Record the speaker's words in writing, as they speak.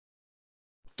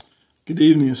Good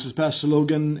evening. This is Pastor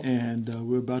Logan, and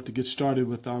we're about to get started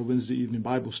with our Wednesday evening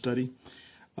Bible study.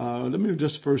 Let me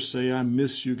just first say I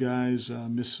miss you guys. I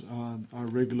miss our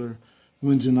regular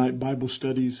Wednesday night Bible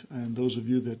studies, and those of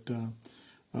you that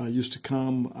used to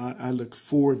come, I look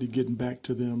forward to getting back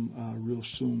to them real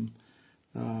soon.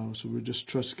 So we just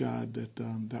trust God that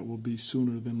that will be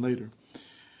sooner than later.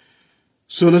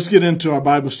 So let's get into our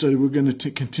Bible study. We're going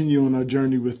to continue on our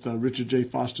journey with Richard J.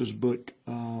 Foster's book,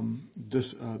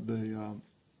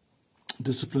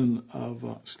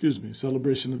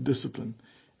 Celebration of Discipline.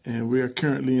 And we are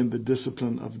currently in the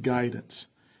discipline of guidance.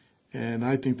 And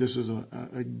I think this is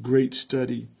a great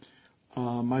study.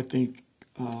 I think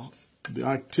the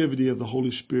activity of the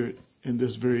Holy Spirit in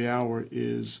this very hour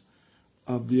is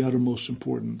of the uttermost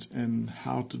importance, and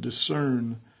how to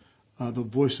discern the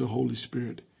voice of the Holy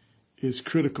Spirit is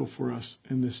critical for us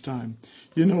in this time.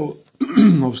 You know,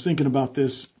 I was thinking about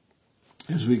this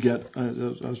as I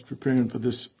was preparing for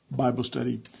this Bible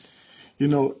study. You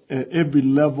know, at every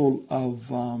level of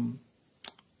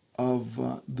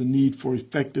the need for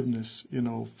effectiveness, you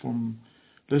know,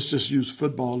 let's just use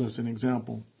football as an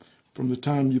example. From the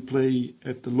time you play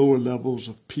at the lower levels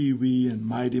of Pee Wee and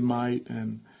Mighty Might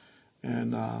and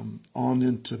on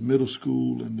into middle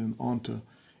school, and then on to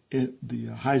the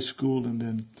high school, and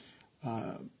then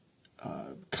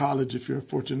college, if you're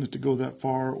fortunate to go that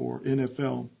far, or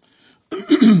NFL.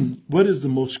 What is the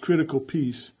most critical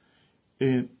piece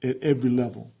at every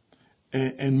level,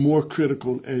 and more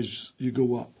critical as you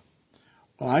go up?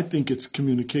 Well, I think it's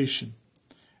communication.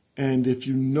 And if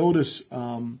you notice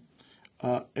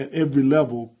at every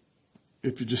level,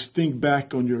 if you just think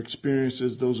back on your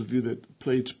experiences, those of you that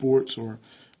played sports, or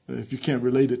if you can't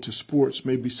relate it to sports,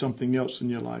 maybe something else in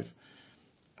your life,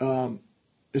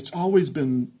 it's always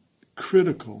been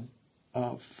critical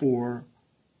for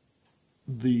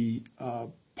the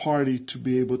party to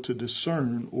be able to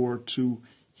discern or to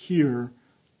hear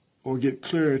or get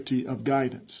clarity of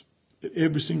guidance at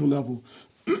every single level.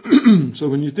 So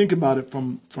when you think about it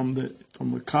from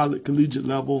the collegiate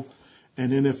level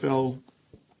and NFL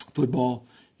football,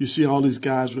 you see all these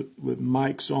guys with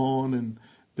mics on, and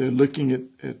they're looking at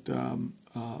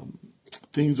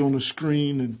things on the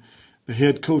screen, and the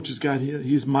head coach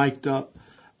he's mic'd up.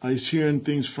 He's hearing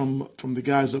things from the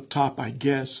guys up top, I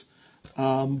guess.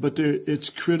 But it's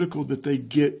critical that they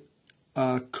get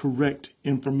correct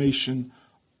information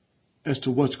as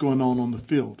to what's going on the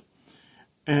field.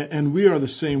 And we are the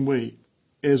same way.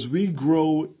 As we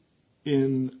grow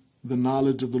in the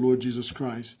knowledge of the Lord Jesus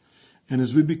Christ, and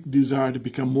as we desire to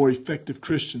become more effective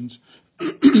Christians,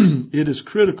 it is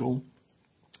critical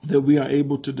that we are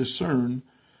able to discern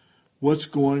what's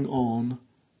going on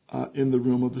in the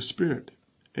realm of the Spirit.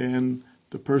 And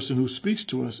the person who speaks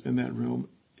to us in that realm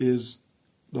is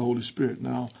the Holy Spirit.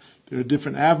 Now, there are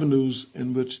different avenues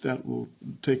in which that will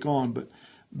take on, but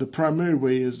the primary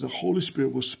way is the Holy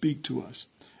Spirit will speak to us.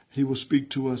 He will speak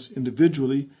to us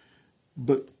individually,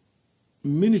 but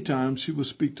many times he will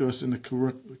speak to us in a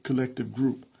collective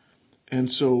group.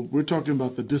 And so we're talking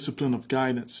about the discipline of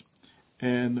guidance,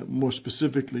 and more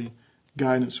specifically,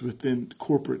 guidance within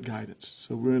corporate guidance.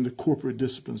 So we're in the corporate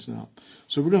disciplines now.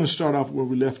 So we're going to start off where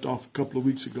we left off a couple of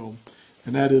weeks ago,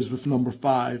 and that is with number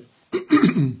 5.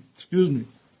 Excuse me.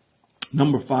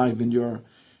 Number 5 in your,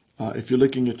 if you're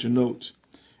looking at your notes,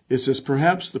 it says,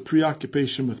 perhaps the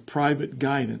preoccupation with private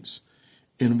guidance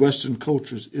in Western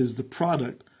cultures is the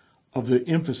product of the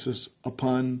emphasis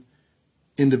upon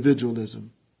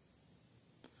individualism.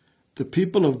 The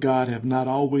people of God have not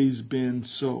always been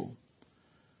so.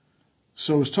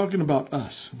 So it's talking about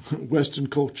us, Western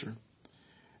culture,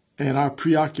 and our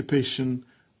preoccupation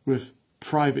with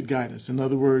private guidance. In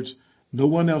other words, no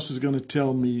one else is going to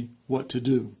tell me what to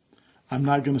do. I'm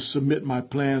not going to submit my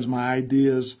plans, my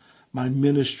ideas, my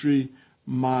ministry,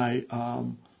 my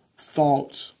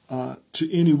thoughts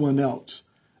to anyone else.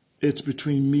 It's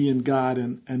between me and God,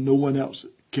 and no one else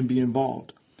can be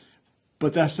involved.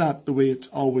 But that's not the way it's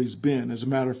always been. As a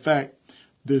matter of fact,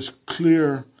 there's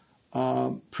clear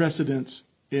precedents,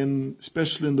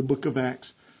 especially in the book of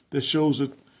Acts, that shows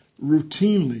that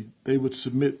routinely they would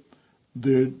submit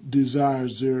their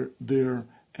desires, their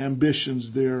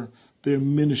ambitions, their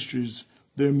ministries,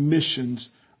 their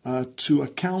missions to a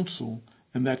council,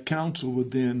 and that council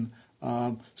would then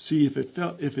see if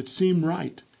it seemed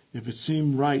right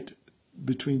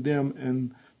between them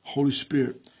and Holy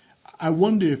Spirit. I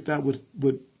wonder if that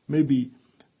would maybe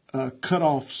cut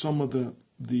off some of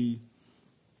the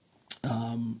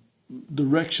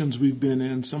directions we've been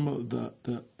in, some of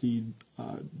the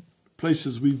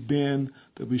places we've been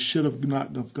that we should have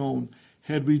not have gone,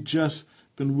 had we just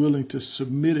been willing to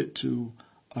submit it to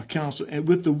counsel, and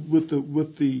with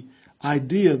the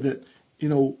idea that,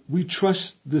 we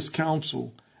trust this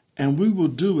counsel and we will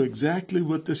do exactly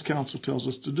what this counsel tells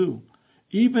us to do,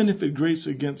 even if it grates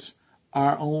against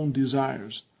our own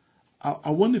desires. I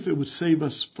wonder if it would save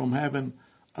us from having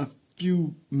a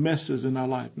few messes in our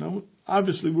life. Now,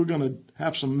 obviously, we're going to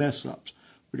have some mess ups.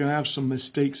 We're going to have some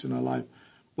mistakes in our life.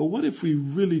 But what if we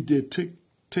really did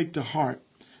take to heart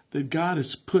that God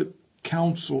has put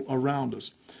counsel around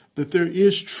us, that there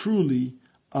is truly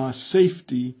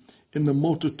safety in the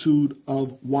multitude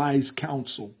of wise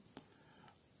counsel?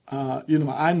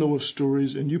 I know of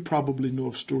stories, and you probably know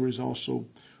of stories also,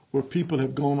 where people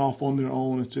have gone off on their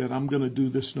own and said, I'm going to do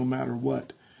this no matter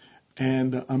what.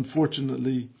 And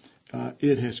unfortunately,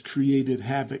 it has created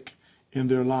havoc in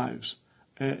their lives.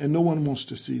 And no one wants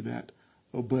to see that.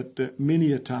 But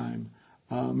many a time,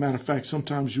 matter of fact,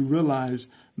 sometimes you realize,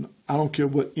 I don't care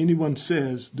what anyone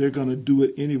says, they're going to do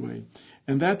it anyway.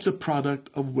 And that's a product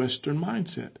of Western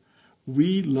mindset.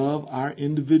 We love our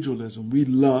individualism. We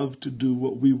love to do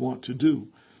what we want to do.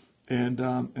 And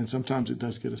sometimes it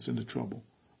does get us into trouble.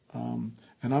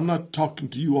 And I'm not talking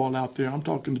to you all out there. I'm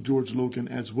talking to George Logan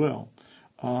as well.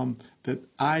 That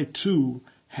I, too,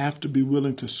 have to be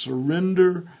willing to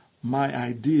surrender my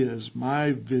ideas,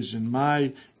 my vision,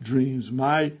 my dreams,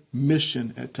 my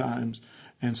mission at times,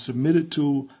 and submit it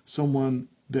to someone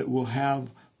that will have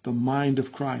the mind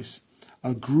of Christ,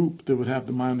 a group that would have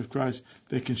the mind of Christ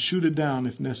that can shoot it down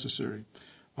if necessary.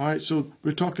 All right, so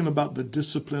we're talking about the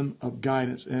discipline of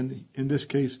guidance, and in this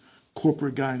case,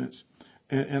 corporate guidance.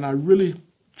 And I really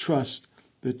trust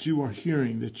that you are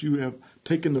hearing, that you have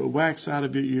taken the wax out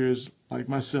of your ears like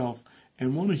myself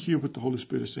and want to hear what the Holy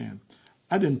Spirit is saying.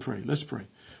 I didn't pray. Let's pray.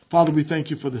 Father, we thank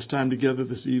you for this time together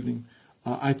this evening.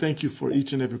 I thank you for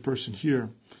each and every person here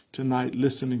tonight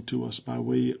listening to us by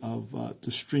way of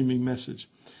the streaming message.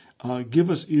 Give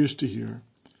us ears to hear.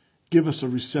 Give us a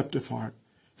receptive heart.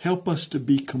 Help us to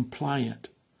be compliant.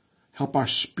 Help our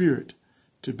spirit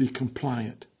to be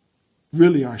compliant.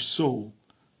 Really, our soul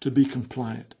to be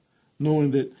compliant,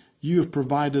 knowing that you have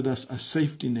provided us a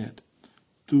safety net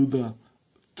through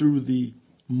the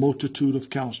multitude of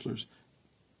counselors,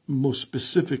 most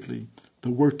specifically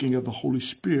the working of the Holy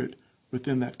Spirit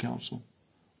within that counsel.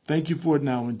 Thank you for it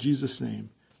now in Jesus' name.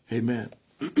 Amen.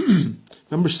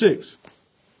 Number 6,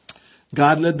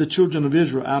 God led the children of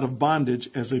Israel out of bondage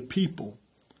as a people.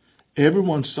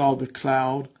 Everyone saw the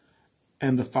cloud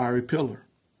and the fiery pillar.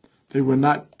 They were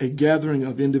not a gathering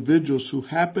of individuals who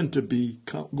happened to be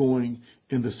going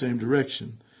in the same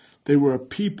direction. They were a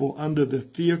people under the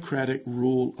theocratic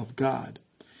rule of God.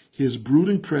 His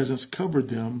brooding presence covered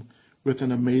them with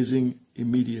an amazing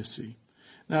immediacy.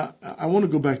 Now, I want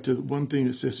to go back to one thing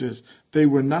that says they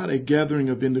were not a gathering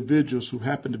of individuals who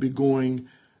happened to be going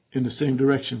in the same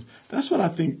direction. That's what I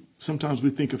think sometimes we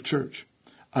think of church.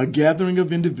 A gathering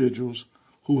of individuals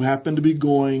who happen to be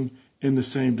going in the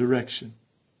same direction.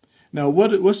 Now,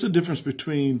 what's the difference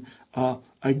between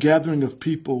a gathering of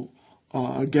people,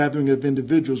 a gathering of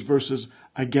individuals versus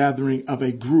a gathering of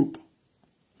a group?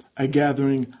 A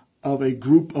gathering of a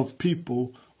group of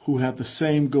people who have the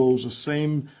same goals, the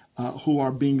same, who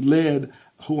are being led,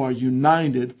 who are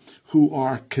united, who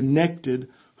are connected,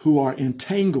 who are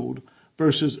entangled,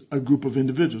 versus a group of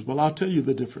individuals. Well, I'll tell you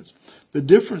the difference. The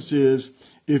difference is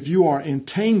if you are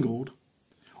entangled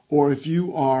or if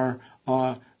you are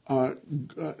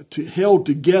held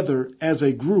together as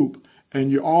a group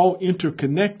and you're all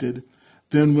interconnected,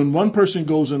 then when one person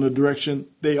goes in a direction,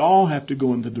 they all have to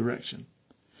go in the direction.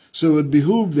 So it would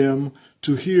behoove them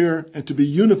to hear and to be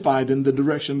unified in the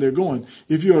direction they're going.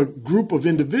 If you're a group of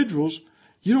individuals,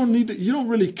 you don't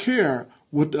really care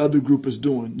what the other group is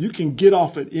doing. You can get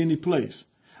off at any place.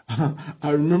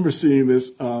 I remember seeing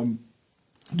this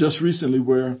just recently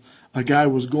where a guy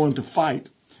was going to fight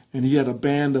and he had a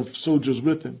band of soldiers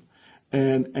with him.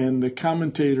 And the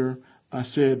commentator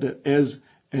said that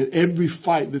at every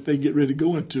fight that they get ready to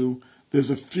go into, there's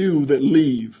a few that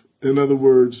leave. In other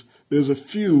words, there's a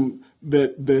few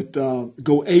that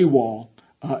go AWOL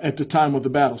at the time of the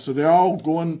battle. So they're all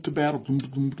going to battle.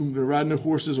 They're riding their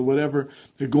horses or whatever.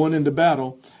 They're going into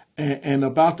battle. And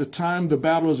about the time the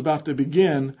battle is about to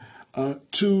begin,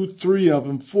 2, 3 of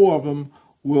them, 4 of them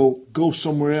will go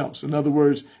somewhere else. In other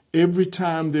words, every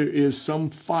time there is some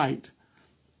fight,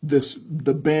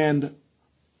 the band,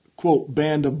 quote,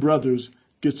 band of brothers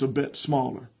gets a bit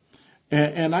smaller.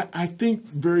 And I think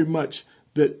very much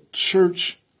that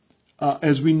church,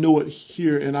 as we know it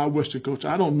here in our Western culture,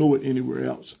 I don't know it anywhere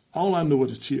else. All I know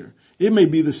is here. It may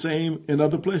be the same in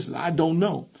other places. I don't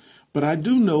know. But I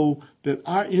do know that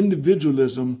our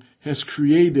individualism has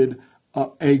created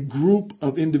a group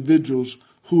of individuals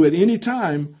who at any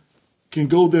time can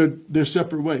go their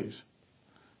separate ways,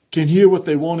 can hear what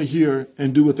they want to hear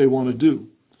and do what they want to do,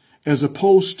 as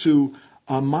opposed to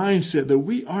a mindset that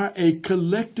we are a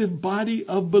collective body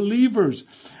of believers,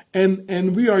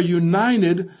 and we are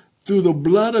united through the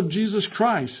blood of Jesus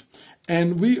Christ,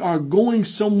 and we are going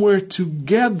somewhere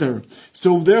together.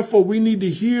 So therefore, we need to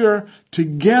hear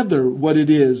together what it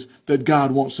is that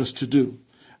God wants us to do,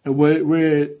 and where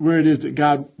it is that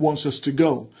God wants us to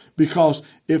go. Because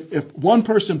if one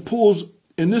person pulls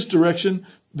in this direction,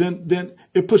 then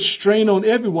it puts strain on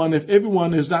everyone if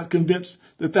everyone is not convinced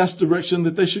that that's the direction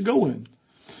that they should go in.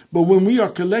 But when we are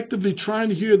collectively trying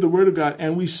to hear the word of God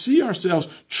and we see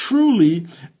ourselves truly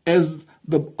as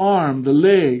the arm, the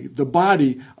leg, the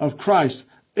body of Christ,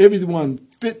 everyone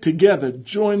fit together,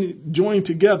 joined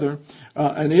together,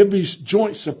 and every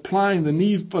joint supplying the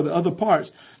need for the other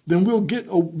parts, then we'll get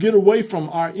away from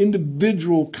our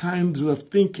individual kinds of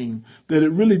thinking, that it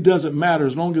really doesn't matter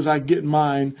as long as I get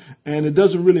mine, and it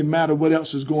doesn't really matter what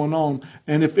else is going on.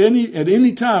 And if at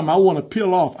any time I want to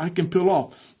peel off, I can peel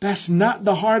off. That's not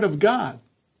the heart of God.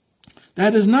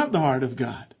 That is not the heart of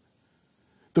God.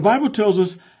 The Bible tells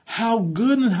us how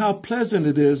good and how pleasant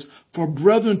it is for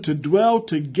brethren to dwell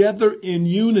together in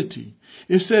unity.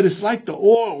 It said it's like the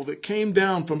oil that came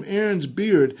down from Aaron's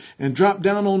beard and dropped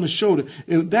down on the shoulder.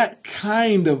 That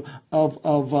kind of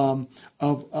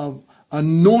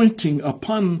anointing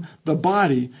upon the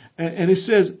body. And it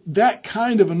says that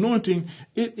kind of anointing,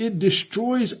 it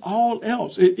destroys all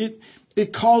else.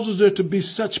 It causes there to be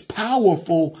such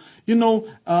powerful,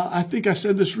 I think I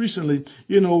said this recently,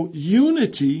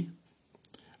 unity,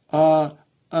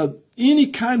 any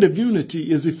kind of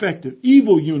unity is effective.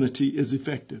 Evil unity is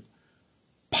effective.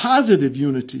 Positive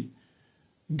unity,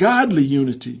 godly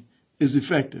unity is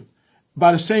effective.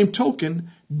 By the same token,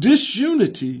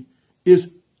 disunity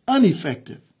is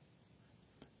ineffective.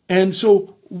 And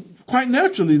so quite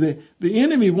naturally, the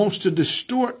enemy wants to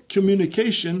distort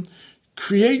communication,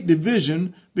 create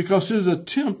division, because his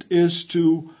attempt is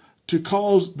to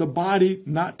cause the body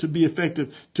not to be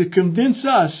effective, to convince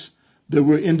us that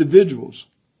we're individuals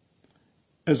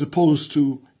as opposed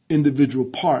to individual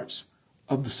parts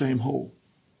of the same whole.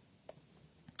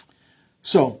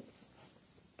 So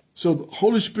the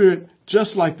Holy Spirit,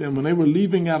 just like them, when they were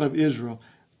leaving out of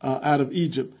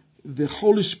Egypt, the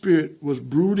Holy Spirit was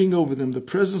brooding over them. The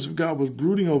presence of God was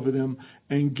brooding over them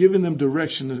and giving them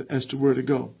direction as to where to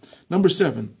go. Number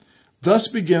 7, thus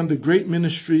began the great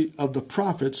ministry of the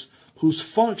prophets, whose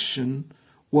function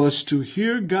was to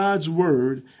hear God's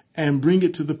word and bring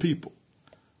it to the people.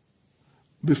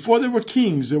 Before there were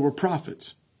kings, there were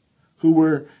prophets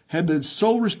who had the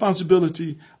sole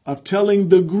responsibility of telling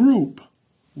the group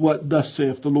what thus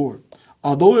saith the Lord.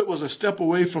 Although it was a step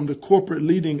away from the corporate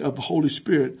leading of the Holy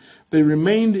Spirit, there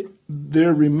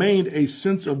remained a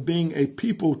sense of being a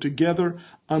people together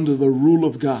under the rule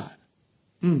of God.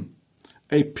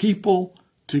 A people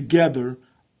together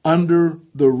under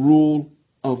the rule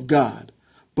of God.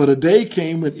 But a day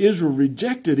came when Israel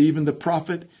rejected even the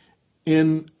prophet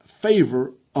in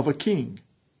favor of a king.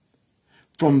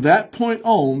 From that point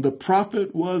on, the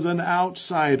prophet was an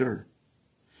outsider.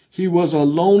 He was a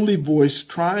lonely voice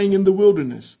crying in the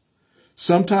wilderness,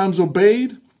 sometimes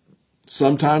obeyed,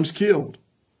 sometimes killed,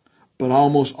 but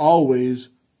almost always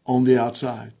on the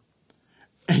outside.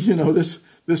 And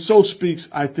this so speaks,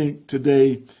 I think,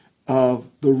 today of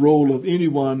the role of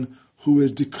anyone who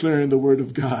is declaring the word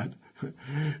of God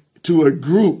to a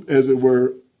group, as it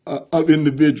were, of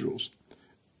individuals.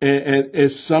 And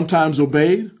it's sometimes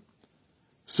obeyed,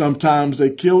 sometimes they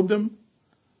killed them,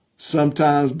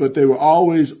 sometimes, but they were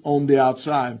always on the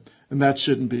outside, and that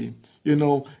shouldn't be.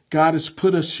 God has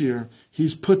put us here.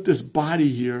 He's put this body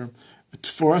here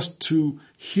for us to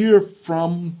hear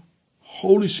from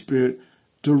Holy Spirit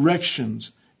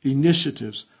directions,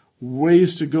 initiatives,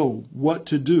 ways to go, what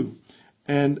to do.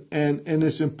 And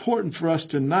it's important for us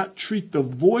to not treat the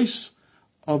voice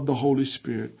of the Holy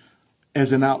Spirit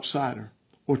as an outsider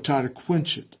or try to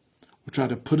quench it or try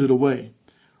to put it away.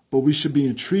 But we should be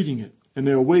entreating it. And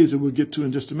there are ways that we'll get to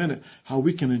in just a minute, how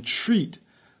we can entreat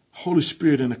Holy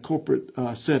Spirit in a corporate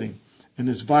setting. And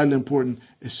it's vitally important,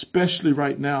 especially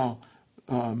right now,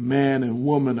 man and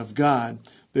woman of God,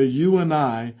 that you and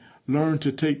I learn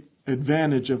to take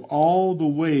advantage of all the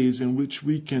ways in which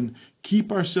we can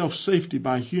keep ourselves safety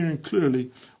by hearing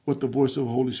clearly what the voice of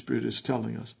the Holy Spirit is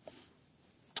telling us.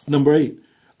 Number 8,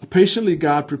 patiently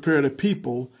God prepared a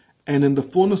people, and in the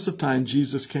fullness of time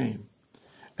Jesus came.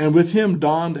 And with him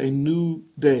dawned a new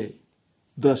day,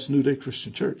 thus New Day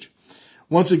Christian Church.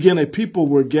 Once again, a people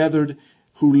were gathered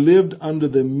who lived under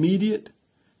the immediate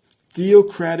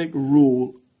theocratic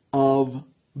rule of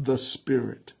the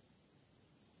Spirit.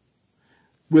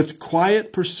 With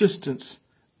quiet persistence,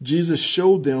 Jesus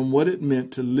showed them what it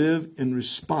meant to live in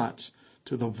response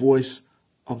to the voice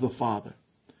of the Father.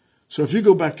 So if you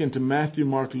go back into Matthew,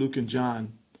 Mark, Luke, and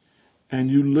John, and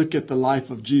you look at the life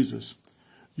of Jesus,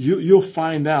 you'll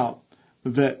find out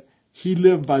that he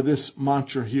lived by this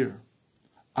mantra here.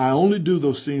 I only do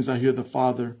those things I hear the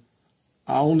Father.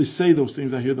 I only say those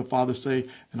things I hear the Father say,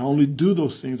 and I only do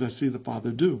those things I see the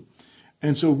Father do.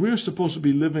 And so we're supposed to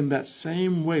be living that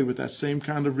same way with that same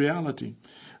kind of reality,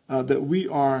 that we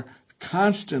are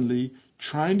constantly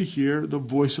trying to hear the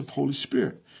voice of Holy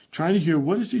Spirit, trying to hear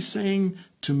what is he saying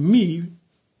to me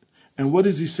and what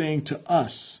is he saying to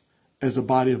us as a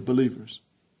body of believers.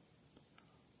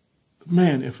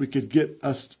 Man, if we could get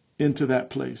us into that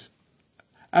place.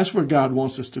 That's where God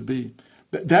wants us to be.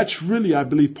 That's really, I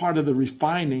believe, part of the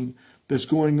refining that's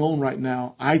going on right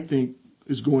now, I think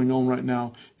is going on right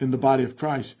now in the body of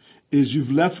Christ, is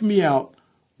you've left me out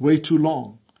way too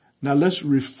long. Now let's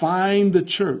refine the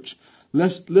church.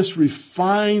 Let's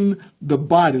refine the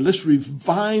body. Let's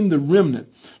refine the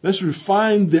remnant. Let's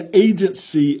refine the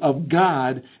agency of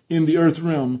God in the earth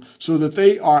realm so that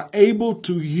they are able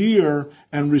to hear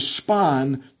and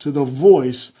respond to the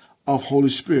voice of Holy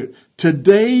Spirit.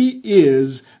 Today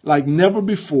is, like never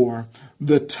before,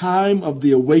 the time of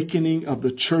the awakening of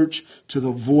the church to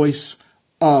the voice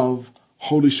of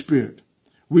Holy Spirit.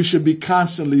 We should be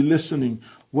constantly listening.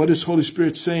 What is Holy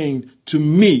Spirit saying to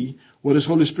me? What is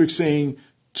Holy Spirit saying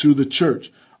to the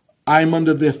church? I'm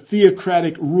under the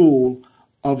theocratic rule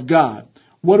of God.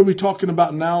 What are we talking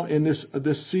about now in this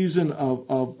season of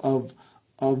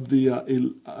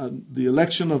the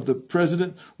election of the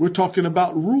president? We're talking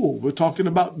about rule. We're talking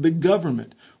about the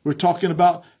government. We're talking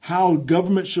about how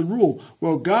government should rule.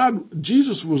 Well,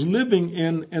 Jesus was living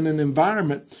in an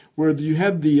environment where you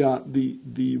had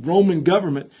the Roman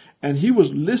government, and he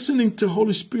was listening to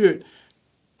Holy Spirit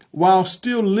while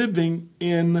still living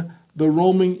in the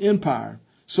Roman Empire.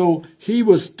 So he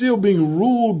was still being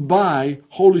ruled by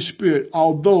Holy Spirit,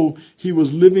 although he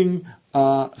was living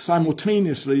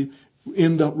simultaneously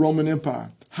in the Roman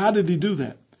Empire. How did he do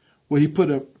that? Well, he put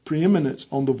a preeminence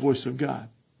on the voice of God.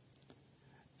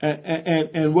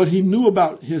 And what he knew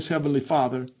about his heavenly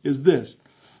Father is this,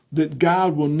 that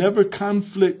God will never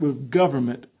conflict with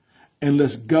government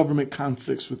unless government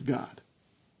conflicts with God.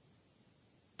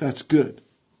 That's good.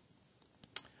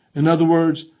 In other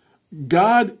words,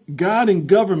 God and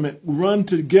government run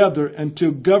together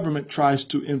until government tries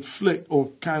to inflict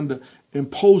or kind of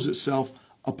impose itself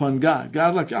upon God.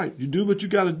 God's like, all right, you do what you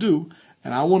got to do,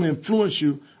 and I want to influence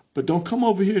you, but don't come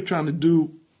over here trying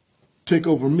to take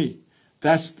over me.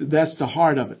 That's the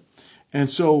heart of it. And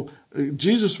so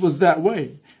Jesus was that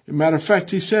way. As a matter of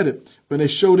fact, he said it when they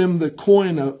showed him the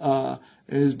coin, and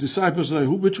his disciples were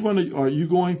like, which one are you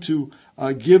going to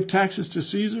give taxes to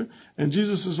Caesar? And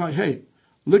Jesus is like, hey,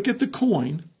 look at the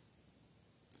coin.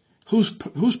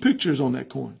 Whose picture is on that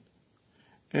coin?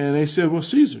 And they said, well,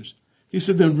 Caesar's. He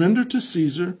said, then render to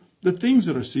Caesar the things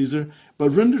that are Caesar, but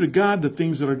render to God the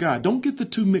things that are God. Don't get the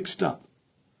two mixed up.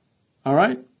 All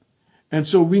right? And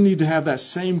so we need to have that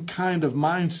same kind of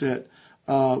mindset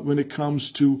when it comes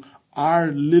to our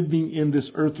living in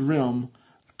this earth realm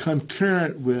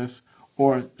concurrent with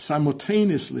or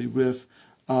simultaneously with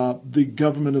the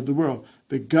government of the world.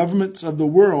 The governments of the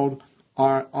world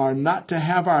are not to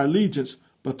have our allegiance,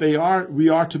 but we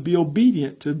are to be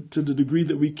obedient to the degree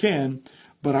that we can.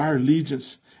 But our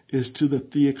allegiance is to the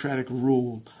theocratic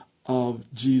rule of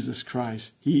Jesus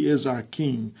Christ. He is our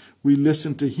King. We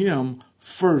listen to him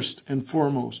first and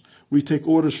foremost. We take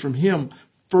orders from him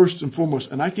first and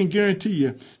foremost. And I can guarantee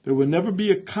you there will never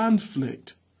be a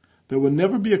conflict. There will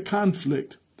never be a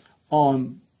conflict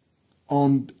on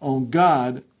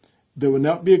God. There will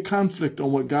not be a conflict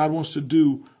on what God wants to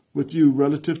do with you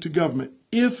relative to government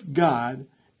if God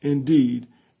indeed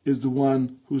is the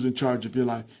one who's in charge of your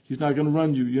life. He's not going to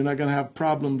run you. You're not going to have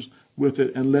problems with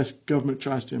it unless government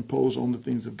tries to impose on the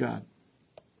things of God.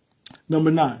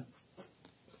 Number 9.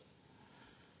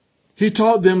 He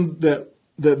taught them that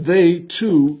they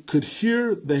too could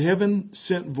hear the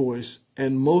heaven-sent voice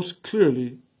and most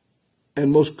clearly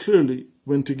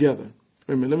when together.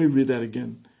 Wait a minute, let me read that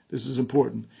again. This is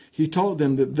important. He taught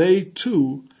them that they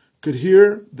too could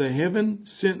hear the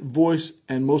heaven-sent voice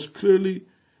and most clearly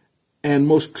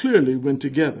when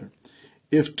together.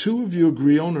 If two of you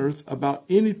agree on earth about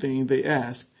anything they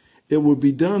ask, it will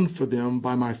be done for them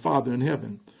by my Father in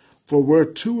heaven. For where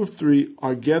 2 or 3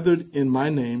 are gathered in my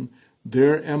name,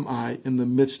 there am I in the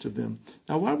midst of them.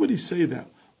 Now, why would he say that?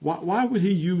 Why would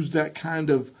he use that kind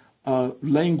of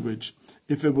language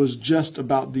if it was just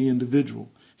about the individual?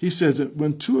 He says that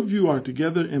when two of you are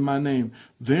together in my name,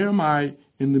 there am I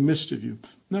in the midst of you.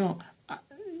 Now,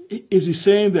 is he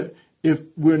saying that if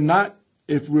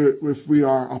we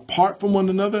are apart from one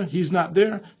another, he's not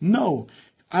there? No,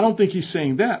 I don't think he's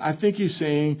saying that. I think he's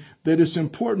saying that it's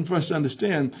important for us to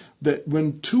understand that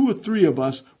when two or three of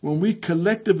us, when we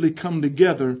collectively come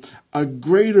together, a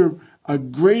greater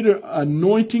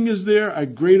anointing is there, a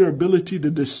greater ability to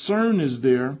discern is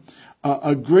there,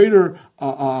 a greater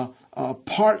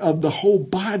part of the whole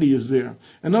body is there.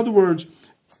 In other words,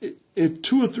 if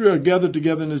two or three are gathered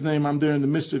together in his name, I'm there in the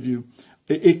midst of you.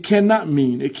 It cannot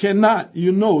mean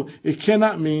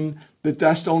that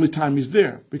that's the only time he's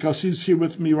there, because he's here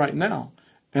with me right now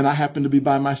and I happen to be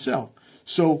by myself.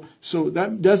 So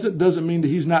that doesn't mean that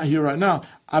he's not here right now.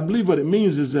 I believe what it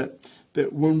means is that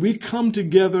when we come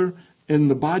together in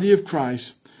the body of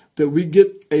Christ, that we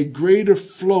get a greater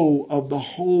flow of the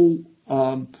whole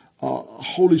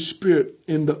Holy Spirit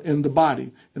in the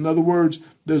body. In other words,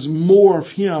 there's more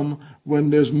of him when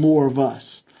there's more of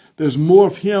us. There's more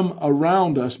of him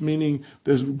around us, meaning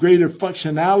there's greater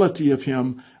functionality of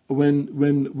him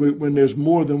when there's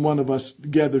more than one of us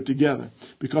gathered together,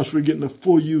 because we're getting the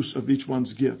full use of each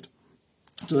one's gift.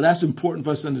 So that's important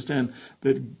for us to understand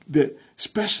that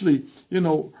especially,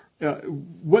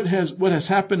 what has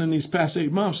happened in these past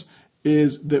 8 months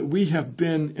is that we have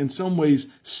been in some ways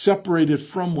separated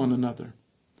from one another.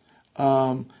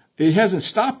 It hasn't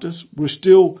stopped us. We're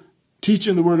still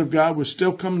teaching the Word of God. We're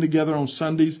still coming together on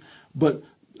Sundays, but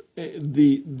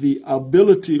the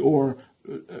ability or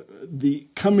the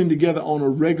coming together on a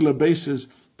regular basis,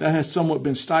 that has somewhat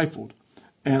been stifled.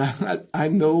 And I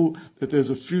know that there's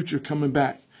a future coming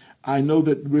back. I know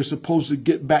that we're supposed to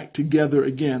get back together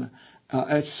again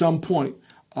at some point.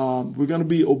 We're going to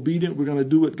be obedient. We're going to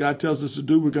do what God tells us to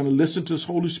do. We're going to listen to His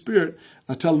Holy Spirit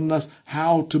telling us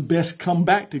how to best come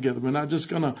back together. We're not just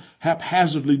going to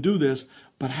haphazardly do this,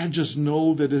 but I just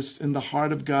know that it's in the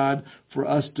heart of God for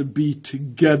us to be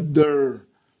together.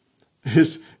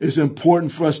 It's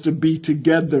important for us to be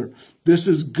together. This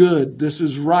is good. This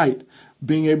is right.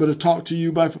 Being able to talk to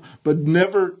you but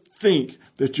never think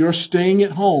that you're staying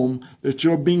at home, that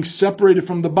you're being separated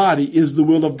from the body is the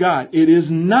will of God. It is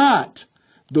not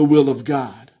the will of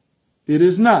God. It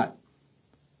is not.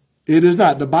 It is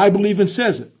not. The Bible even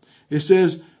says it. It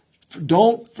says,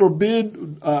 don't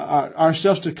forbid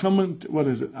ourselves to come into, what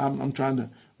is it? I'm trying to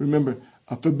remember.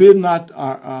 Forbid not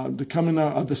the coming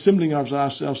of the assembling of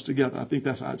ourselves together. I think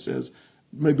that's how it says.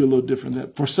 Maybe a little different.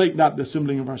 That forsake not the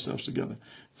assembling of ourselves together.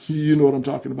 You know what I'm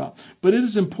talking about. But it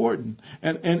is important.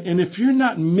 And if you're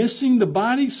not missing the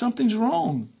body, something's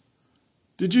wrong.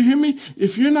 Did you hear me?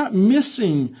 If you're not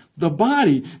missing the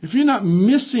body, if you're not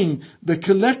missing the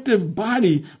collective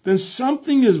body, then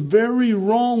something is very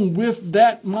wrong with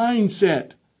that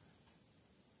mindset.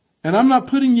 And I'm not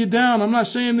putting you down. I'm not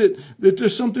saying that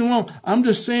there's something wrong. I'm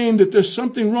just saying that there's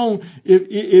something wrong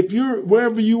if you're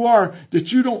wherever you are,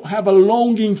 that you don't have a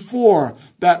longing for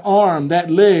that arm, that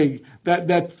leg,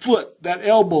 that foot, that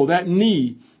elbow, that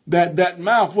knee, that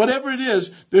mouth, whatever it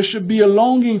is, there should be a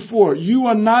longing for it. You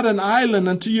are not an island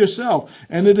unto yourself.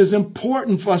 And it is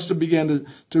important for us to begin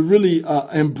to really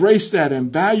embrace that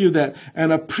and value that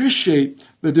and appreciate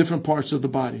the different parts of the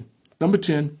body. Number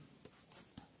 10.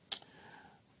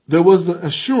 There was the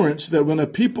assurance that when a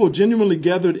people genuinely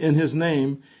gathered in his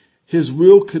name, his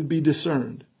will could be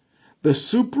discerned. The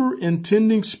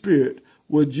superintending Spirit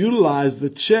would utilize the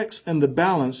checks and the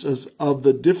balances of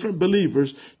the different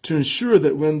believers to ensure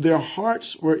that when their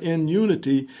hearts were in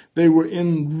unity, they were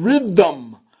in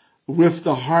rhythm with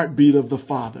the heartbeat of the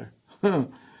Father.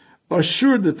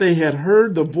 Assured that they had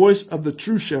heard the voice of the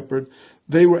true shepherd,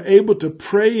 they were able to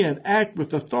pray and act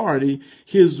with authority.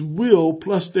 His will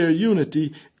plus their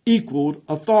unity equaled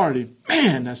authority.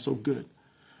 Man, that's so good.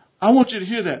 I want you to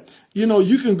hear that.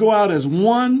 You can go out as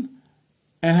one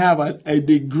and have a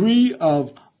degree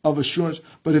of assurance.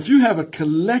 But if you have a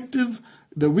collective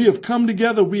that we have come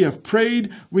together, we have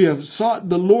prayed, we have sought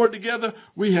the Lord together,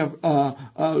 we have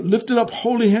lifted up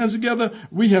holy hands together,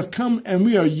 we have come and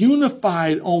we are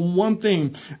unified on one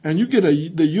thing. And you get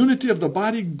the unity of the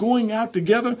body going out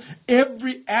together.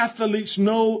 Every athlete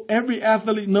knows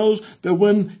that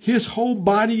when his whole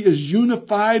body is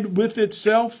unified with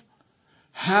itself,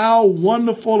 how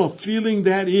wonderful a feeling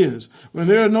that is. When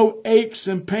there are no aches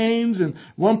and pains and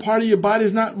one part of your body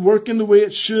is not working the way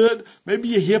it should. Maybe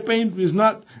your hip is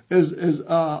not as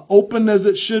open as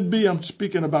it should be. I'm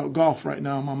speaking about golf right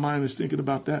now. My mind is thinking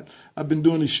about that. I've been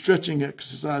doing these stretching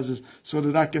exercises so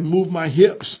that I can move my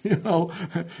hips. They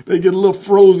get a little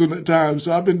frozen at times.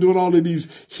 So I've been doing all of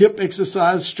these hip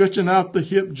exercises, stretching out the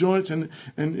hip joints, and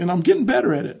I'm getting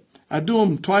better at it. I do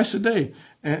them twice a day,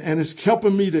 and it's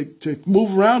helping me to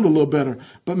move around a little better.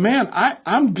 But man,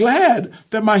 I'm glad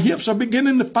that my hips are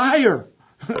beginning to fire.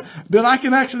 That I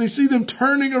can actually see them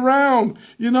turning around,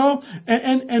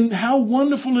 and how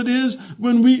wonderful it is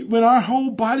when our whole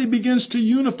body begins to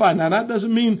unify. Now, that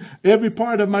doesn't mean every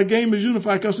part of my game is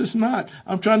unified, because it's not.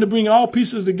 I'm trying to bring all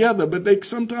pieces together, but they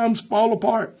sometimes fall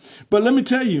apart. But let me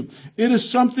tell you, it is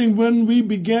something when we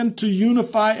begin to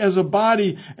unify as a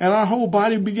body, and our whole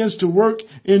body begins to work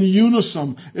in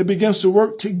unison. It begins to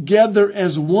work together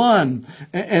as one.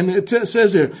 And it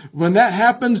says here, when that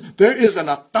happens, there is an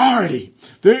authority.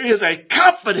 There is a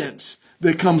confidence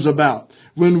that comes about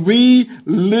when we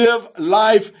live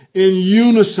life in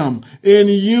unison, in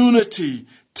unity,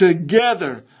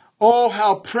 together. Oh,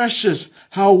 how precious,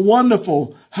 how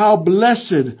wonderful, how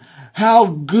blessed, how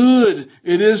good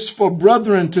it is for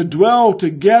brethren to dwell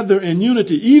together in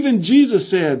unity. Even Jesus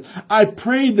said, I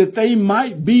pray that they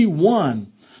might be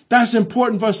one. That's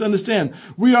important for us to understand.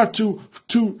 We are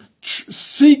to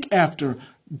seek after,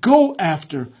 go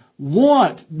after,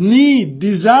 want, need,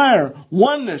 desire,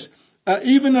 oneness,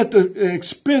 even at the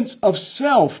expense of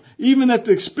self, even at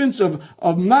the expense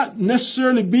of not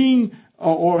necessarily being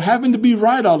or having to be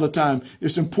right all the time.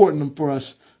 It's important for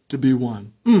us to be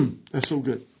one. That's so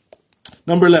good.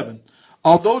 Number 11,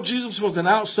 although Jesus was an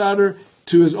outsider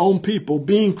to his own people,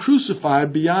 being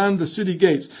crucified beyond the city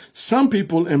gates, some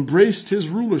people embraced his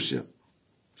rulership,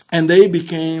 and they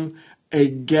became a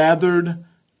gathered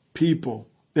people.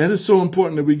 That is so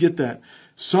important that we get that.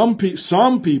 Some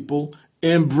people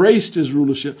embraced his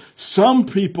rulership. Some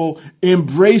people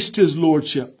embraced his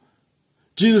lordship.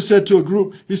 Jesus said to a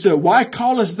group, he said, why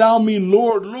callest thou me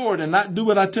Lord, Lord, and not do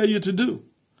what I tell you to do?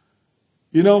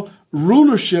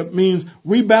 Rulership means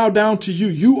we bow down to you.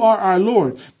 You are our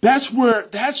Lord. That's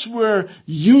where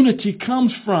unity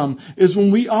comes from, is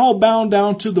when we all bow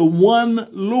down to the one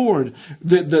Lord.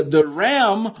 The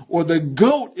ram or the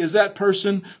goat is that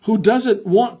person who doesn't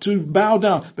want to bow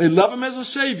down. They love him as a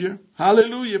savior.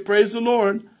 Hallelujah. Praise the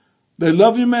Lord. They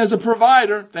love him as a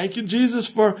provider. Thank you, Jesus,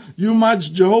 for you, my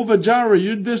Jehovah Jireh.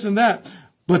 You this and that.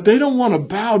 But they don't want to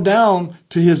bow down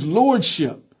to his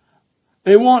lordship.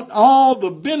 They want all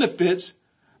the benefits,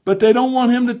 but they don't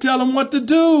want him to tell them what to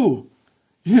do.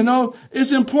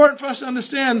 It's important for us to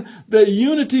understand that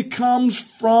unity comes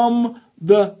from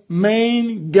the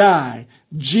main guy,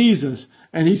 Jesus,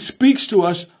 and he speaks to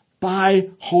us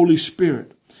by Holy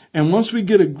Spirit. And once we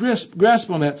get a grasp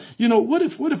on that, what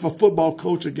if a football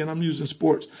coach, again, I'm using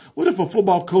sports, what if a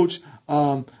football coach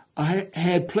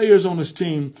had players on his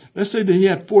team, let's say that he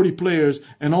had 40 players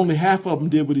and only half of them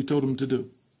did what he told them to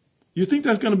do? You think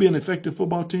that's going to be an effective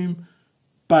football team?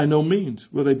 By no means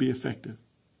will they be effective.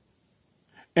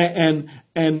 And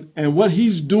what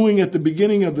he's doing at the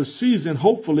beginning of the season,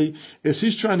 hopefully, is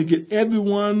he's trying to get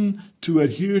everyone to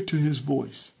adhere to his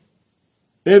voice.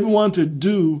 Everyone to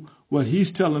do what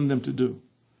he's telling them to do.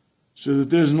 So that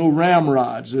there's no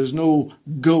ramrods, there's no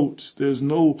goats, there's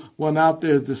no one out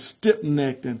there that's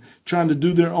stiff-necked and trying to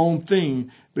do their own thing,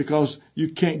 because you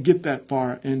can't get that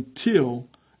far until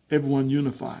everyone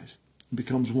unifies and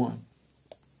becomes one.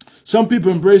 Some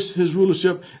people embraced his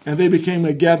rulership and they became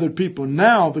a gathered people.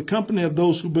 Now the company of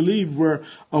those who believed were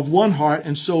of one heart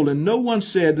and soul, and no one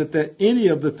said that any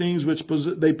of the things which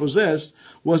they possessed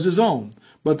was his own.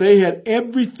 But they had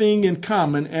everything in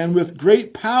common, and with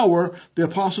great power the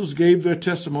apostles gave their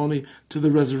testimony to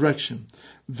the resurrection.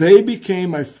 They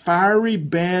became a fiery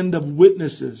band of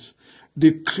witnesses,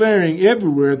 declaring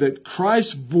everywhere that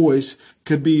Christ's voice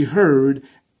could be heard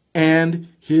and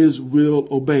his will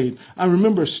obeyed. I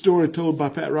remember a story told by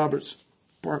Pat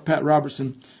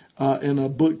Robertson in a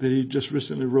book that he just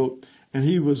recently wrote. And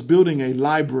he was building a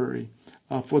library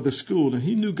for the school, and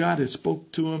he knew God had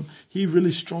spoke to him. He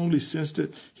really strongly sensed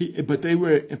it. But they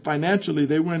were financially,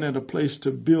 they weren't at a place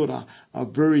to build a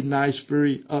very nice,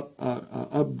 very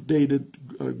updated,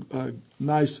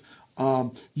 nice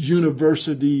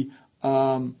university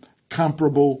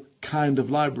comparable kind of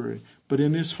library. But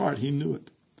in his heart, he knew it.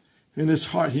 In his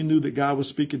heart, he knew that God was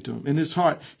speaking to him. In his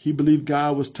heart, he believed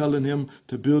God was telling him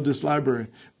to build this library.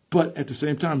 But at the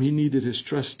same time, he needed his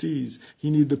trustees. He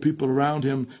needed the people around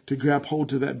him to grab hold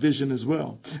to that vision as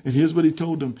well. And here's what he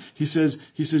told them. He says,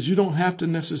 you don't have to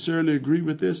necessarily agree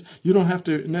with this. You don't have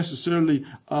to necessarily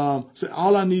say,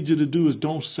 all I need you to do is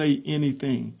don't say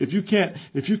anything. If you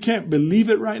can't believe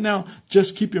it right now,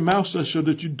 just keep your mouth shut so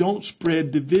that you don't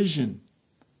spread division.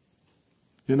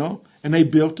 And they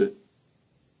built it.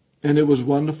 And it was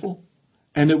wonderful.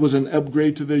 And it was an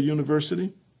upgrade to their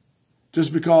university.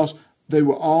 Just because they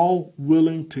were all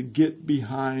willing to get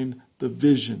behind the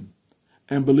vision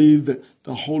and believe that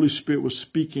the Holy Spirit was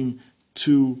speaking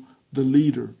to the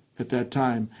leader at that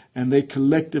time. And they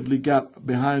collectively got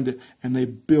behind it, and they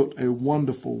built a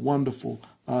wonderful, wonderful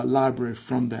library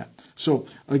from that. So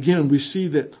again, we see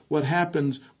that what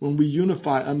happens when we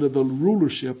unify under the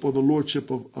rulership or the lordship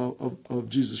of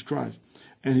Jesus Christ.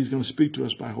 And he's going to speak to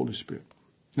us by Holy Spirit.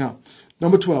 Now,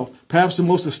 number 12, perhaps the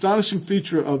most astonishing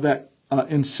feature of that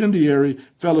incendiary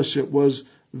fellowship was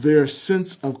their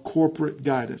sense of corporate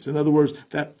guidance. In other words,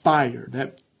 that fire.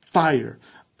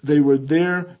 They were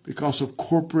there because of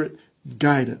corporate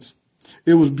guidance.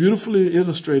 It was beautifully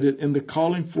illustrated in the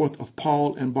calling forth of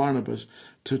Paul and Barnabas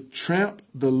to tramp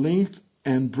the length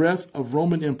and breadth of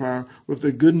Roman Empire with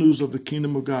the good news of the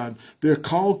kingdom of God. Their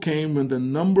call came when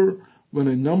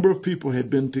a number of people had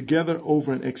been together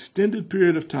over an extended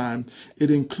period of time.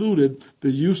 It included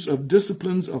the use of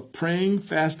disciplines of praying,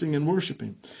 fasting, and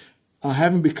worshiping.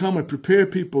 Having become a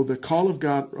prepared people, the call of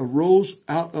God arose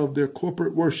out of their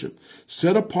corporate worship.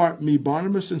 Set apart me,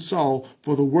 Barnabas and Saul,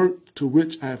 for the work to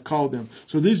which I have called them.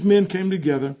 So these men came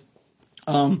together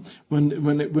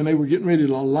when they were getting ready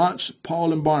to launch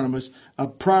Paul and Barnabas.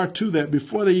 Prior to that,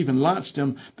 before they even launched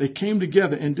them, they came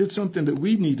together and did something that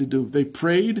we need to do. They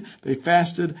prayed, they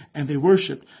fasted, and they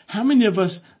worshiped. How many of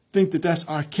us think that that's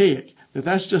archaic?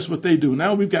 That's just what they do.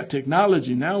 Now we've got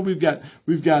technology. Now we've got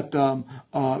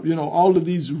all of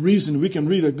these reasons. We can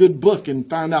read a good book and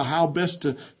find out how best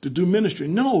to do ministry.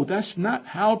 No, that's not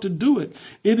how to do it.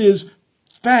 It is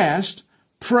fast,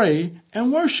 pray,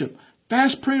 and worship.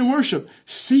 Fast, pray, and worship.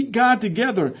 Seek God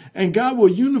together, and God will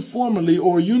uniformly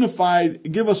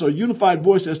give us a unified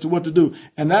voice as to what to do.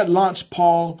 And that launched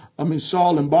Saul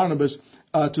and Barnabas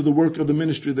to the work of the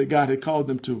ministry that God had called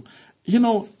them to.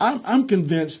 I'm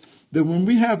convinced that when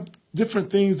we have different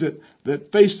things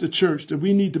that face the church that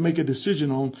we need to make a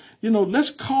decision on, let's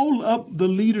call up the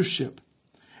leadership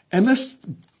and let's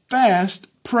fast,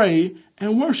 pray,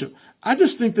 and worship. I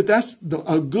just think that that's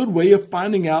a good way of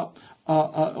finding out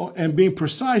and being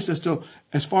precise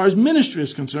as far as ministry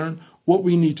is concerned, what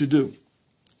we need to do.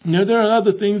 Now, there are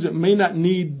other things that may not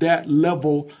need that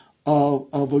level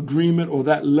of agreement or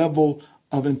that level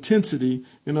of intensity.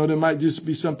 There might just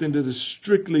be something that is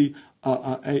strictly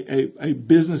a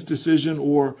business decision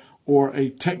or a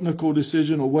technical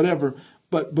decision or whatever.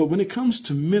 But when it comes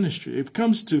to ministry, it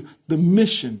comes to the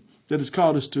mission that has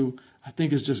called us to, I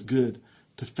think it's just good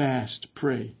to fast,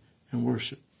 pray, and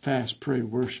worship. Fast, pray,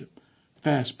 worship.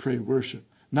 Fast, pray, worship.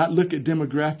 Not look at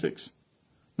demographics,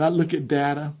 not look at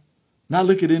data, not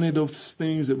look at any of those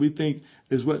things that we think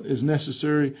is what is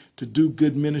necessary to do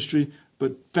good ministry,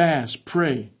 but fast,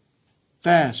 pray,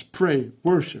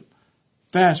 worship.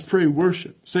 Fast, pray,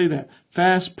 worship. Say that.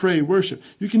 Fast, pray, worship.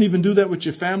 You can even do that with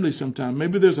your family sometime.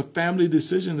 Maybe there's a family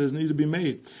decision that needs to be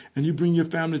made, and you bring your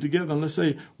family together. And let's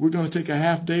say we're going to take a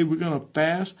half day. We're going to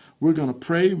fast. We're going to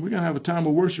pray. We're going to have a time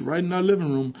of worship right in our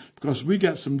living room because we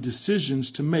got some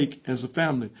decisions to make as a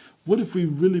family. What if we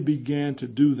really began to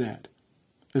do that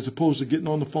as opposed to getting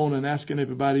on the phone and asking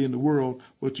everybody in the world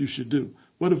what you should do?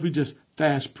 What if we just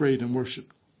fast, prayed, and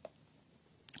worshiped?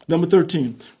 Number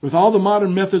 13, with all the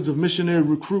modern methods of missionary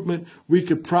recruitment, we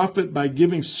could profit by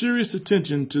giving serious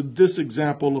attention to this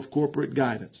example of corporate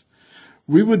guidance.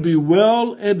 We would be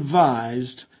well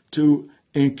advised to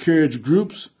encourage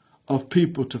groups of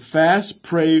people to fast,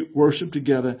 pray, worship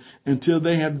together until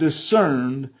they have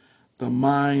discerned the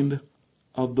mind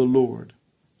of the Lord.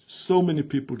 So many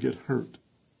people get hurt.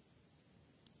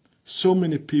 So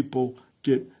many people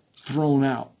get thrown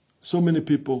out. So many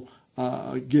people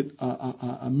get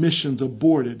missions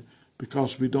aborted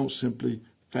because we don't simply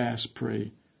fast,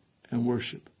 pray, and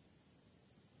worship.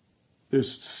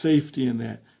 There's safety in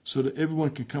that so that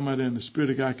everyone can come out there and the Spirit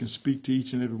of God can speak to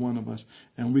each and every one of us,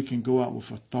 and we can go out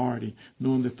with authority,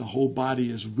 knowing that the whole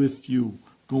body is with you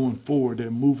going forward.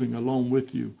 They're moving along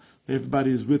with you.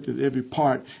 Everybody is with it. Every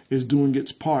part is doing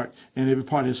its part, and every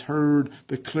part has heard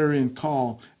the clarion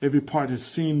call. Every part has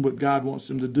seen what God wants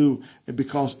them to do, and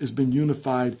because it's been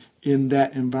unified in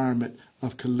that environment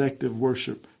of collective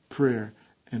worship, prayer,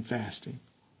 and fasting.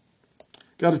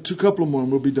 Got a couple more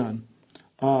and we'll be done.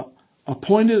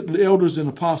 Appointed elders and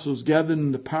apostles gathered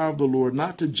in the power of the Lord,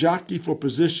 not to jockey for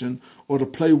position or to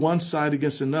play one side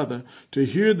against another, to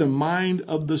hear the mind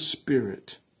of the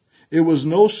Spirit. It was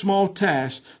no small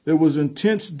task. There was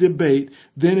intense debate.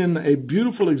 Then, in a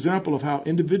beautiful example of how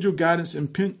individual guidance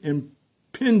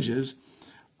impinges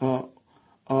upon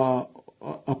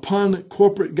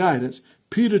corporate guidance,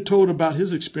 Peter told about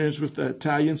his experience with the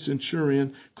Italian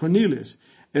centurion Cornelius.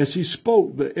 As he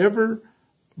spoke, the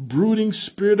ever-brooding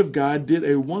Spirit of God did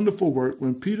a wonderful work.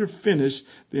 When Peter finished,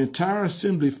 the entire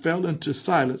assembly fell into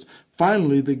silence,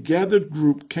 Finally, the gathered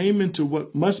group came into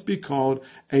what must be called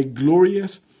a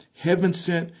glorious,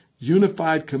 heaven-sent,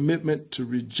 unified commitment to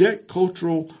reject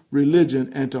cultural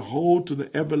religion and to hold to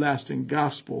the everlasting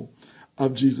gospel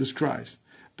of Jesus Christ.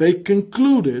 They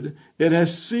concluded, it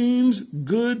has seems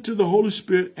good to the Holy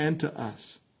Spirit and to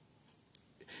us.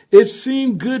 It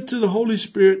seemed good to the Holy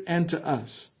Spirit and to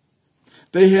us.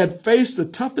 They had faced the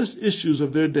toughest issues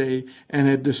of their day and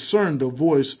had discerned the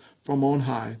voice from on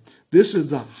high. This is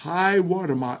the high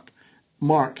watermark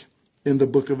in the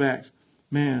book of Acts.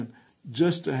 Man,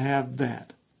 just to have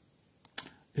that,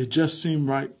 it just seemed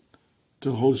right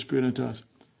to the Holy Spirit and to us.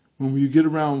 When you get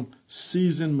around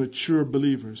seasoned, mature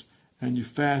believers and you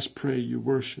fast, pray, you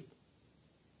worship,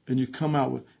 and you come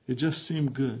out with, it just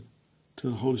seemed good to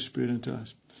the Holy Spirit and to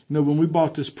us. You know, when we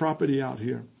bought this property out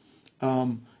here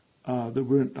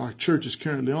that our church is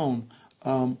currently on,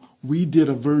 we did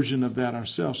a version of that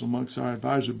ourselves amongst our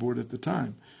advisory board at the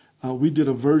time. We did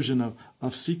a version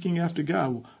of seeking after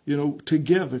God, you know,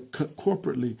 together,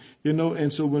 corporately, you know.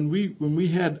 And so when we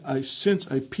had a sense,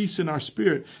 a peace in our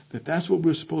spirit that that's what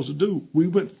we're supposed to do, we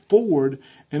went forward.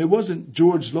 And it wasn't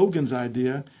George Logan's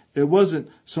idea. It wasn't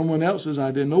someone else's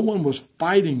idea. No one was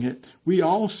fighting it. We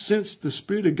all sensed the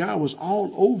Spirit of God was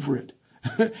all over it.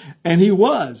 And he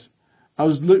was. I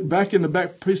was back in the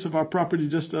back piece of our property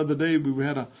just the other day. We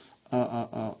had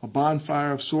a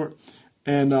bonfire of sort.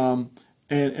 And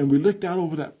we looked out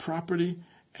over that property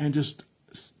and just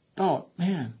thought,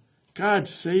 man, God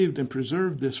saved and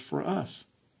preserved this for us.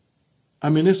 I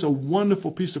mean, it's a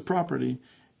wonderful piece of property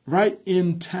right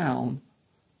in town.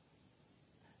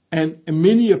 And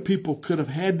many of people could have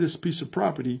had this piece of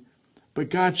property, but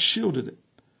God shielded it.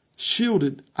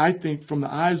 Shielded, I think, from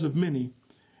the eyes of many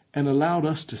and allowed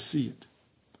us to see it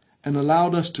and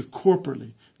allowed us to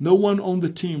corporately. No one on the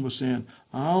team was saying,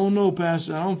 I don't know,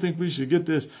 Pastor, I don't think we should get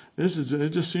this. It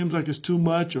just seems like it's too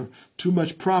much or too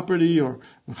much property or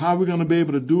how are we going to be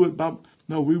able to do it?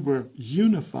 No, we were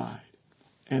unified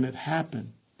and it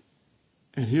happened.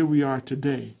 And here we are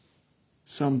today,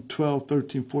 some 12,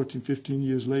 13, 14, 15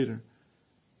 years later.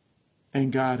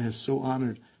 And God has so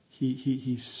honored.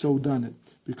 He's so done it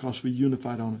because we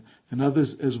unified on it. And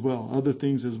others as well, other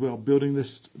things as well, building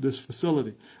this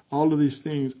facility. All of these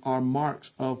things are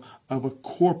marks of a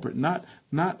corporate, not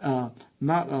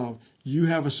you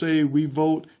have a say, we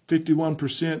vote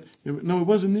 51%. No, it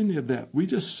wasn't any of that. We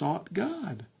just sought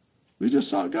God. We just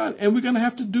sought God. And we're going to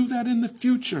have to do that in the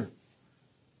future.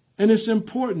 And it's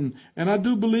important. And I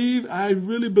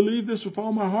really believe this with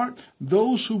all my heart.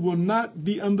 Those who will not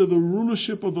be under the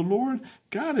rulership of the Lord,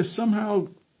 God is somehow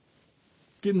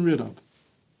getting rid of.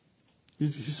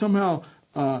 He's somehow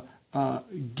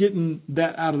getting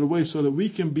that out of the way so that we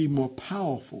can be more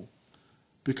powerful.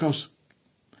 Because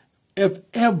if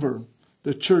ever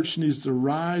the church needs to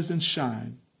rise and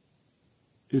shine,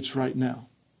 it's right now.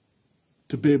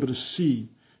 To be able to see,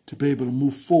 to be able to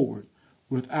move forward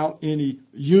without any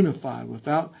unified,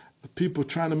 without people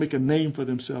trying to make a name for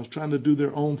themselves, trying to do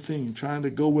their own thing, trying to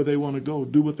go where they want to go,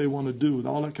 do what they want to do,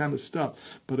 all that kind of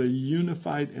stuff, but a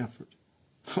unified effort.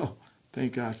 Oh,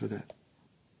 thank God for that.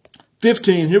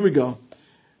 15, here we go.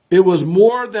 It was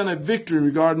more than a victory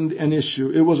regarding an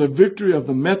issue. It was a victory of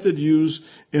the method used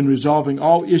in resolving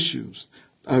all issues.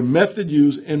 A method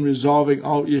used in resolving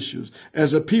all issues.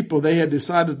 As a people, they had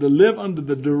decided to live under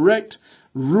the direct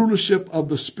rulership of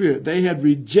the Spirit. They had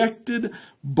rejected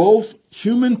both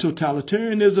human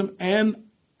totalitarianism and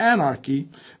anarchy.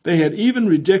 They had even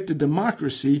rejected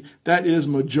democracy, that is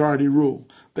majority rule.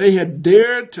 They had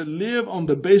dared to live on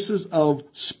the basis of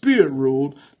Spirit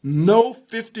rule, no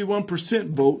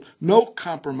 51% vote, no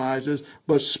compromises,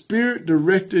 but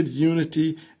Spirit-directed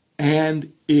unity,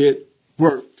 and it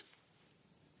worked.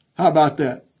 How about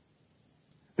that?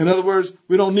 In other words,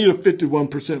 we don't need a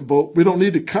 51% vote. We don't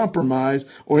need to compromise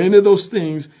or any of those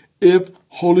things if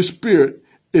Holy Spirit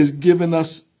is giving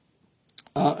us,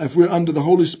 if we're under the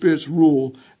Holy Spirit's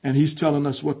rule and he's telling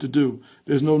us what to do.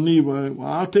 There's no need, well,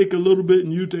 I'll take a little bit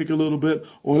and you take a little bit,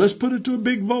 or let's put it to a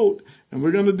big vote and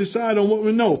we're going to decide on what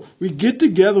we know. We get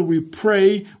together, we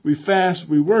pray, we fast,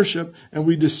 we worship, and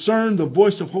we discern the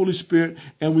voice of Holy Spirit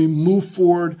and we move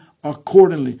forward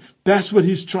accordingly. That's what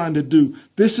he's trying to do.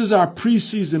 This is our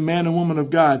preseason man and woman of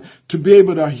God, to be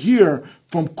able to hear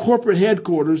from corporate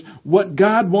headquarters what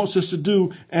God wants us to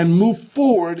do and move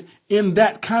forward in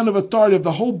that kind of authority of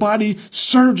the whole body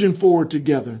surging forward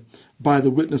together by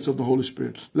the witness of the Holy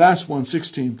Spirit. Last one,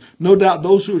 16. No doubt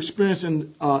those who experience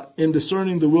in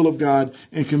discerning the will of God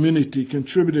in community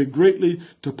contributed greatly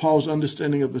to Paul's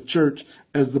understanding of the church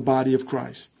as the body of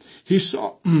Christ. He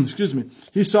saw,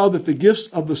 he saw that the gifts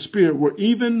of the Spirit were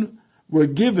were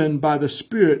given by the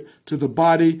Spirit to the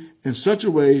body in such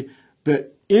a way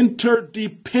that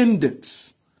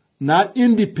interdependence, not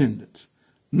independence,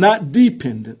 not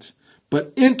dependence,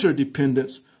 but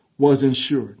interdependence was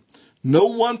ensured. No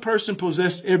one person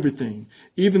possessed everything.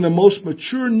 Even the most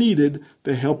mature needed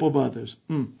the help of others.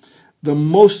 The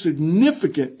most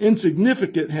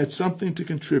insignificant had something to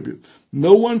contribute.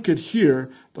 No one could hear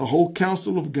the whole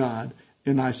counsel of God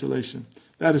in isolation.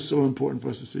 That is so important for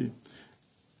us to see.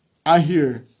 I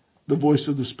hear the voice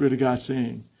of the Spirit of God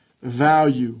saying,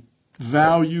 value,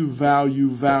 value, value,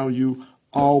 value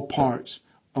all parts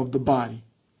of the body.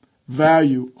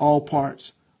 Value all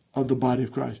parts of the body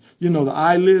of Christ. You know, the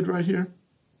eyelid right here,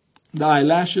 the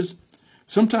eyelashes,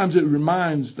 sometimes it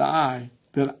reminds the eye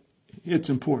that it's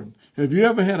important. Have you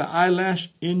ever had an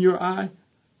eyelash in your eye?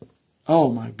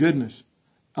 Oh my goodness.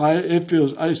 It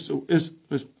feels, it's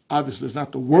obviously it's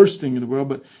not the worst thing in the world,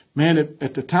 but man,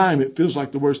 at the time it feels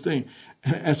like the worst thing.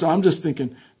 And so I'm just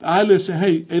thinking, the eyelid saying,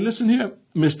 hey, listen here,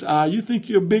 Mr. Eye, you think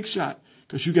you're a big shot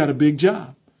because you got a big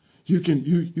job.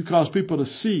 You cause people to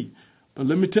see. But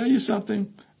let me tell you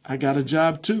something. I got a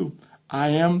job too. I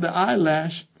am the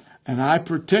eyelash, and I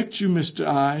protect you, Mr.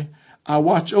 Eye. I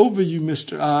watch over you,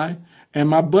 Mr. Eye. And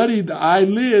my buddy, the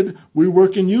eyelid, we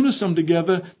work in unison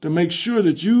together to make sure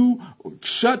that you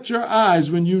shut your eyes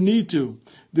when you need to,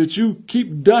 that you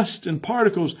keep dust and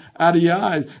particles out of your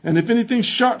eyes. And if anything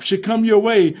sharp should come your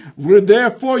way, we're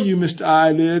there for you, Mr.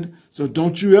 Eyelid. So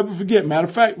don't you ever forget. Matter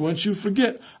of fact, once you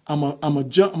forget, I'm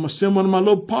gonna send one of my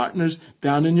little partners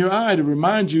down in your eye to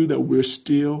remind you that we're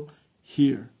still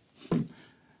here.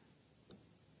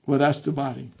 Well, that's the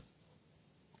body.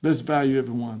 Let's value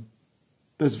everyone.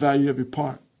 Let's value every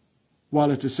part.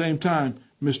 While at the same time,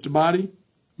 Mr. Body,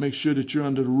 make sure that you're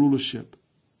under the rulership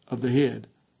of the head.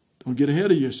 Don't get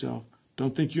ahead of yourself.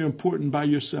 Don't think you're important by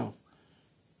yourself.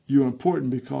 You're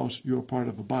important because you're a part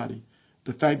of a body.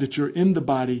 The fact that you're in the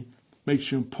body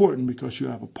makes you important because you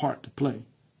have a part to play.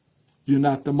 You're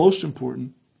not the most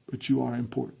important, but you are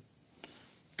important.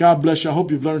 God bless you. I hope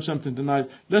you've learned something tonight.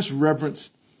 Let's reverence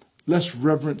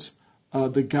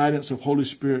the guidance of Holy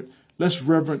Spirit. Let's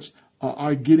reverence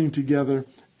our getting together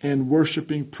and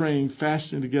worshiping, praying,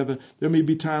 fasting together. There may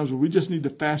be times where we just need to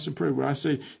fast and pray, where I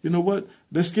say, you know what,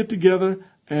 let's get together,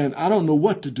 and I don't know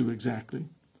what to do exactly,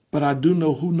 but I do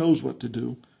know who knows what to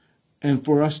do. And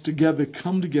for us together,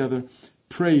 come together,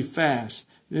 pray, fast.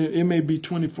 It may be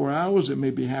 24 hours, it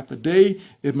may be half a day,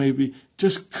 it may be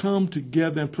just come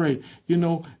together and pray. You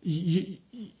know,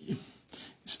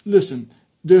 listen,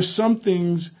 there's some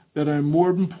things that are more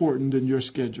important than your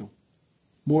schedule,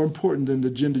 more important than the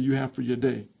agenda you have for your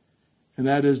day. And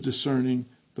that is discerning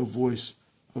the voice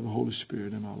of the Holy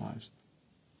Spirit in our lives.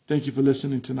 Thank you for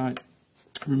listening tonight.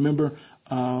 Remember,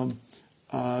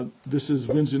 this is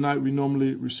Wednesday night. We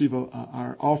normally receive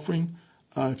our offering.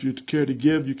 If you care to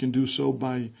give, you can do so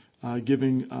by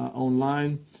giving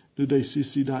online,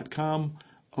 newdaycc.com,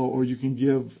 or you can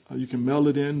give. You can mail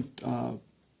it in.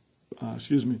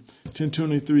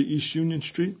 1023 East Union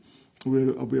Street.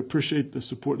 We appreciate the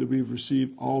support that we've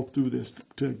received all through this.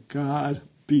 To God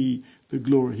be the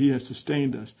glory. He has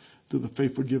sustained us through the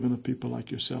faithful giving of people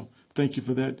like yourself. Thank you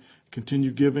for that.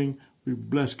 Continue giving. We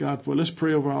bless God for it. Let's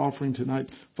pray over our offering tonight.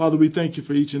 Father, we thank you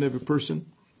for each and every person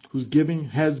who's giving,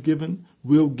 has given,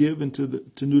 will give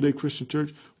to New Day Christian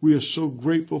Church. We are so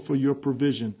grateful for your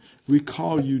provision. We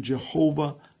call you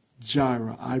Jehovah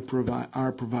Jireh,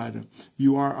 our provider.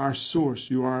 You are our source.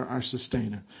 You are our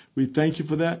sustainer. We thank you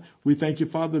for that. We thank you,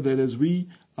 Father, that as we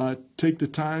take the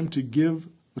time to give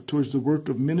towards the work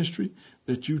of ministry,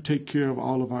 that you take care of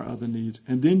all of our other needs.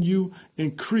 And then you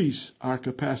increase our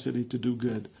capacity to do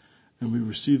good. And we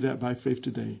receive that by faith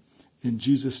today. In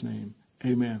Jesus' name,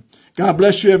 amen. God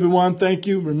bless you, everyone. Thank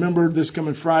you. Remember, this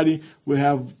coming Friday, we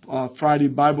have Friday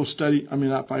Bible study.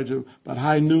 Not Friday, but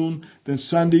high noon. Then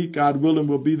Sunday, God willing,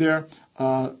 we'll be there.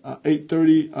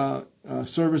 8:30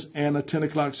 service and a 10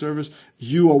 o'clock service.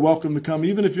 You are welcome to come,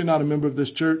 even if you're not a member of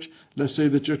this church. Let's say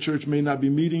that your church may not be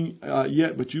meeting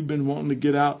yet, but you've been wanting to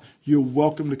get out. You're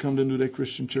welcome to come to New Day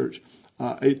Christian Church,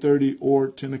 8:30 or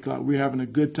 10 o'clock. We're having a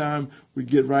good time. We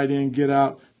get right in, get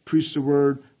out, preach the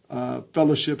word,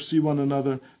 fellowship, see one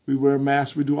another. We wear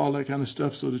masks. We do all that kind of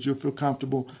stuff so that you'll feel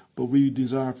comfortable. But we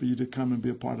desire for you to come and be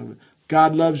a part of it.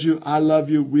 God loves you. I love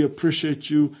you. We appreciate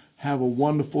you. Have a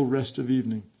wonderful rest of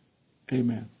evening.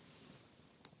 Amen.